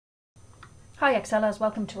Hi Excelers,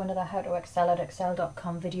 welcome to another How to Excel at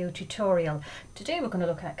Excel.com video tutorial. Today we're going to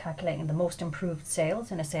look at calculating the most improved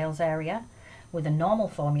sales in a sales area with a normal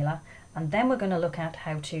formula, and then we're going to look at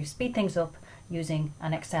how to speed things up using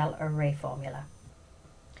an Excel array formula.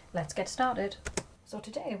 Let's get started. So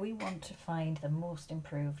today we want to find the most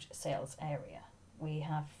improved sales area. We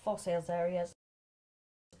have 4 sales areas: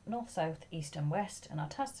 north, south, east and west, and our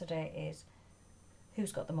task today is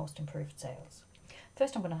who's got the most improved sales.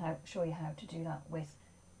 First I'm going to show you how to do that with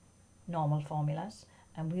normal formulas,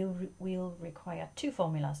 and we'll require 2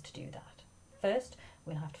 formulas to do that. First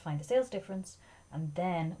we'll have to find the sales difference, and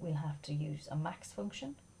then we'll have to use a max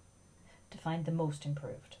function to find the most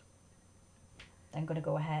improved. Then I'm going to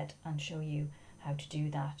go ahead and show you how to do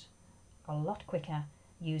that a lot quicker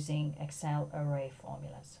using Excel array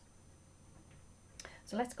formulas.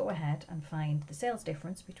 So let's go ahead and find the sales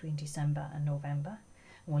difference between December and November.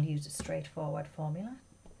 We'll use a straightforward formula.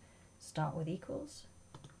 Start with equals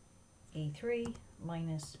E3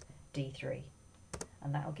 minus D3,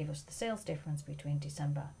 and that will give us the sales difference between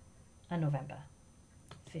December and November,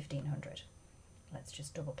 1500. Let's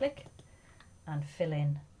just double click and fill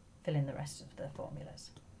in the rest of the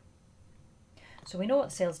formulas. So we know what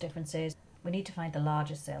the sales difference is. We need to find the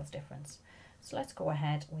largest sales difference. So let's go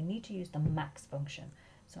ahead. We need to use the max function.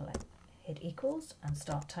 So let's hit equals and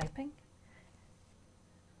start typing.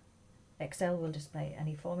 Excel will display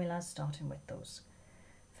any formulas starting with those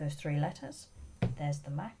first 3 letters. There's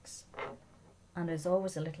the max, and there's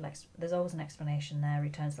always an explanation there.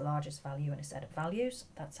 Returns the largest value in a set of values.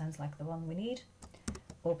 That sounds like the one we need.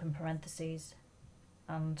 Open parentheses,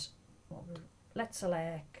 and let's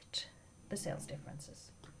select the sales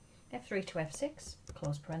differences. F3 to F6,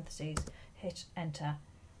 close parentheses, hit enter.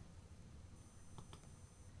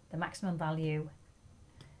 The maximum value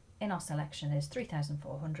in our selection is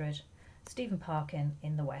 3,400. Stephen Parkin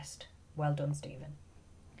in the west. Well done, Stephen.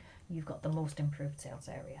 You've got the most improved sales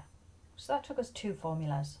area. So that took us 2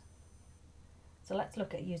 formulas. So let's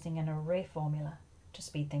look at using an array formula to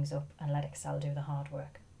speed things up and let Excel do the hard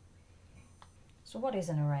work. So what is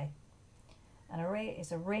an array? An array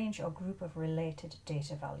is a range or group of related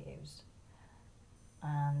data values.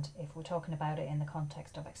 And if we're talking about it in the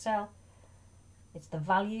context of Excel, it's the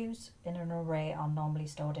values in an array are normally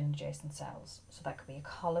stored in adjacent cells. So that could be a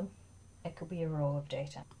column, it could be a row of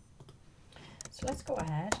data. So let's go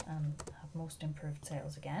ahead and have most improved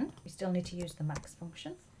sales again. We still need to use the max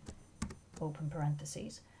function, open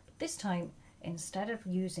parentheses. But this time, instead of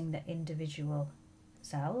using the individual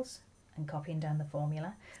cells and copying down the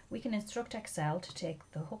formula, we can instruct Excel to take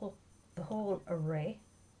the whole array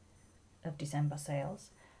of December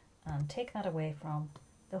sales and take that away from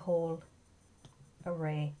the whole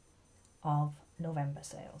array of November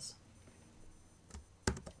sales.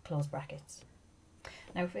 Close brackets.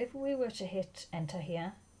 Now if we were to hit enter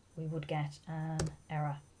here, we would get an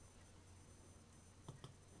error.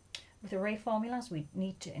 With array formulas, we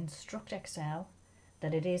need to instruct Excel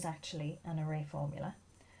that it is actually an array formula.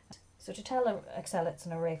 So to tell Excel it's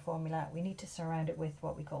an array formula, we need to surround it with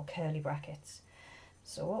what we call curly brackets.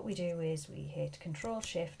 So what we do is we hit Control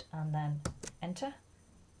Shift and then enter,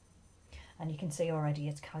 and you can see already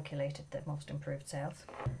it's calculated the most improved sales.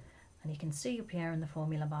 And you can see up here in the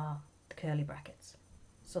formula bar the curly brackets.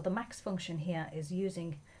 So the max function here is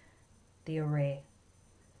using the array,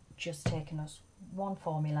 just taking us 1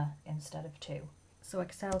 formula instead of 2. So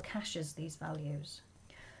Excel caches these values.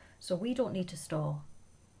 So we don't need to store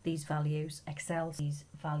these values. Excel sees these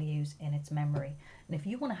values in its memory. And if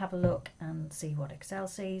you want to have a look and see what Excel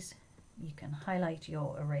sees, you can highlight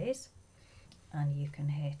your arrays and you can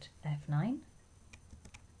hit F9.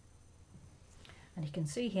 And you can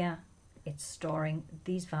see here it's storing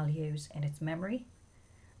these values in its memory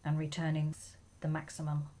and returning the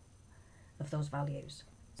maximum of those values.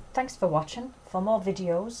 Thanks for watching. For more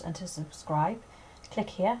videos and to subscribe,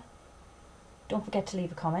 click here. Don't forget to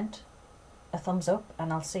leave a comment, a thumbs up,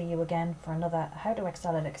 and I'll see you again for another How to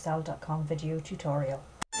Excel at Excel.com video tutorial.